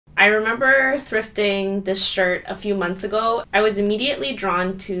I remember thrifting this shirt a few months ago. I was immediately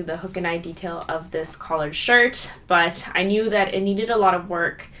drawn to the hook and eye detail of this collared shirt, but I knew that it needed a lot of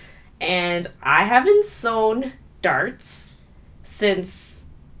work, and I haven't sewn darts since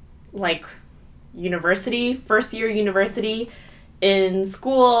like university, first year university, in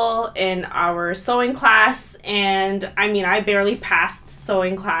school, in our sewing class, and I mean, I barely passed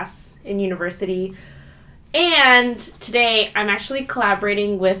sewing class in university. And today I'm actually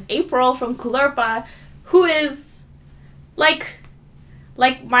collaborating with April from Coolirpa, who is like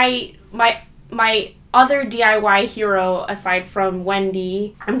my other DIY hero aside from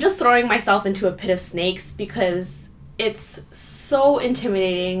Wendy. I'm just throwing myself into a pit of snakes because it's so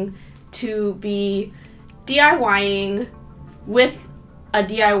intimidating to be DIYing with a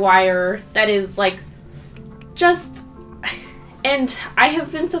DIYer that is like just... And I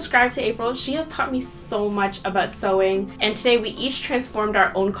have been subscribed to April. She has taught me so much about sewing, and today we each transformed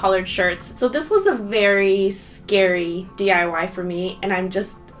our own collared shirts. So this was a very scary DIY for me, and I'm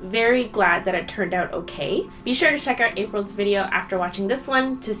just very glad that it turned out okay. Be sure to check out April's video after watching this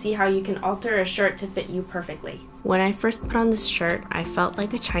one to see how you can alter a shirt to fit you perfectly. When I first put on this shirt, I felt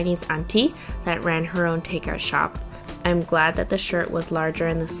like a Chinese auntie that ran her own takeout shop. I'm glad that the shirt was larger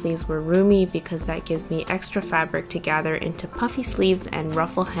and the sleeves were roomy because that gives me extra fabric to gather into puffy sleeves and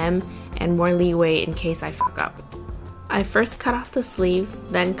ruffle hem and more leeway in case I fuck up. I first cut off the sleeves,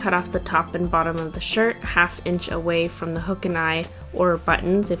 then cut off the top and bottom of the shirt ½ inch away from the hook and eye or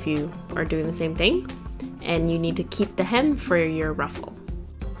buttons if you are doing the same thing, and you need to keep the hem for your ruffle.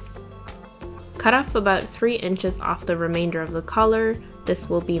 Cut off about 3 inches off the remainder of the collar. This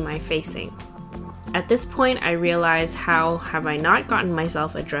will be my facing. At this point, I realized how have I not gotten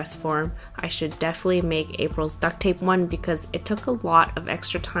myself a dress form. I should definitely make April's duct tape one because it took a lot of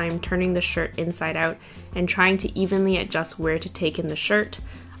extra time turning the shirt inside out and trying to evenly adjust where to take in the shirt.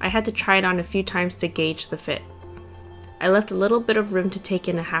 I had to try it on a few times to gauge the fit. I left a little bit of room to take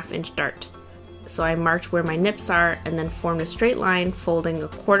in a ½ inch dart. So I marked where my nips are and then formed a straight line, folding a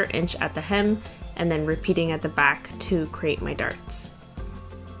 ¼ inch at the hem and then repeating at the back to create my darts.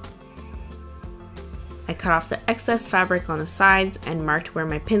 I cut off the excess fabric on the sides and marked where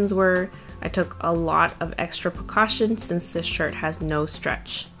my pins were. I took a lot of extra precaution since this shirt has no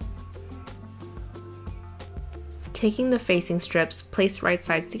stretch. Taking the facing strips, place right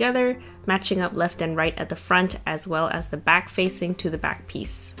sides together, matching up left and right at the front as well as the back facing to the back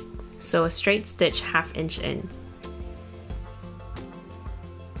piece. Sew a straight stitch ½ inch in.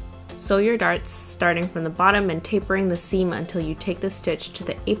 Sew your darts starting from the bottom and tapering the seam until you take the stitch to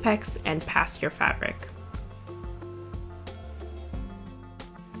the apex and pass your fabric.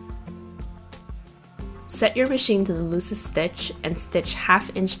 Set your machine to the loosest stitch and stitch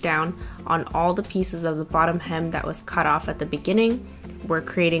 ½ inch down on all the pieces of the bottom hem that was cut off at the beginning. We're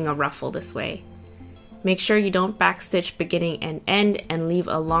creating a ruffle this way. Make sure you don't backstitch beginning and end and leave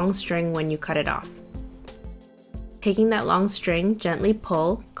a long string when you cut it off. Taking that long string, gently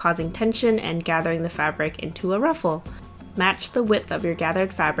pull, causing tension and gathering the fabric into a ruffle. Match the width of your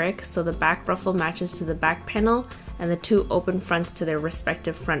gathered fabric so the back ruffle matches to the back panel and the two open fronts to their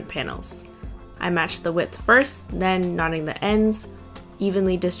respective front panels. I matched the width first, then knotting the ends,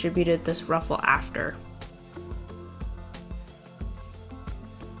 evenly distributed this ruffle after.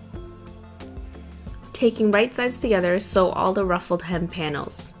 Taking right sides together, sew all the ruffled hem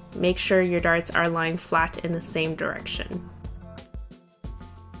panels. Make sure your darts are lying flat in the same direction.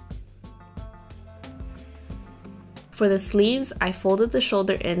 For the sleeves, I folded the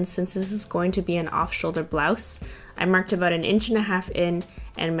shoulder in since this is going to be an off-shoulder blouse. I marked about 1.5 inches in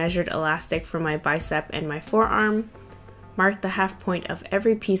and measured elastic for my bicep and my forearm. Mark the half point of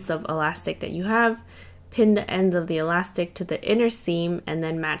every piece of elastic that you have. Pin the ends of the elastic to the inner seam and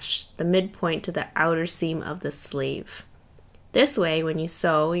then match the midpoint to the outer seam of the sleeve. This way, when you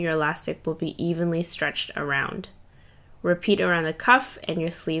sew, your elastic will be evenly stretched around. Repeat around the cuff and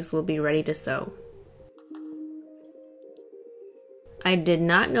your sleeves will be ready to sew. I did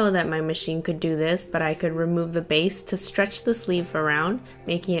not know that my machine could do this, but I could remove the base to stretch the sleeve around,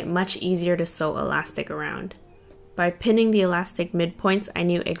 making it much easier to sew elastic around. By pinning the elastic midpoints, I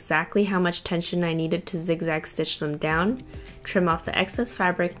knew exactly how much tension I needed to zigzag stitch them down. Trim off the excess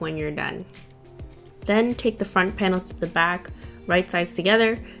fabric when you're done. Then take the front panels to the back, right sides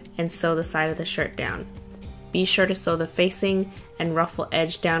together, and sew the side of the shirt down. Be sure to sew the facing and ruffle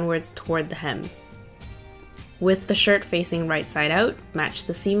edge downwards toward the hem. With the shirt facing right side out, match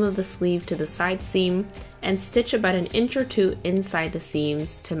the seam of the sleeve to the side seam and stitch about 1 inch or 2 inside the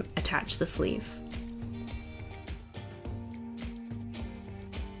seams to attach the sleeve.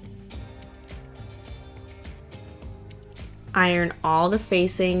 iron all the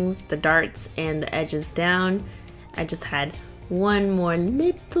facings, the darts, and the edges down. I just had one more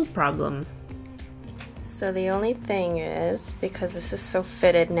little problem. So the only thing is, because this is so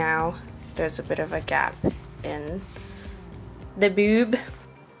fitted now, there's a bit of a gap in the boob.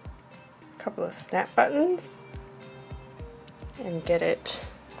 A couple of snap buttons and get it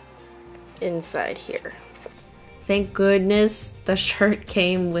inside here. Thank goodness the shirt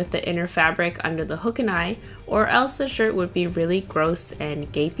came with the inner fabric under the hook and eye, or else the shirt would be really gross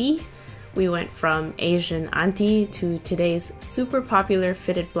and gapey. We went from Asian auntie to today's super popular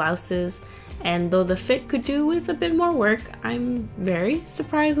fitted blouses, and though the fit could do with a bit more work, I'm very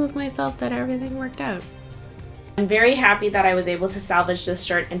surprised with myself that everything worked out. I'm very happy that I was able to salvage this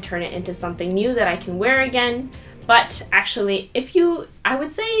shirt and turn it into something new that I can wear again. But actually, I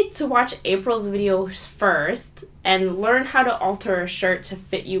would say to watch April's video first and learn how to alter a shirt to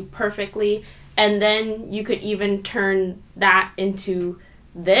fit you perfectly, and then you could even turn that into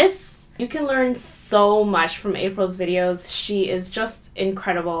this. You can learn so much from April's videos. She is just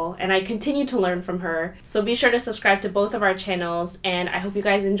incredible, and I continue to learn from her. So be sure to subscribe to both of our channels, and I hope you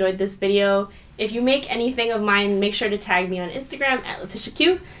guys enjoyed this video. If you make anything of mine, make sure to tag me on Instagram at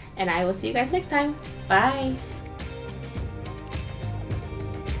Letitia, and I will see you guys next time. Bye!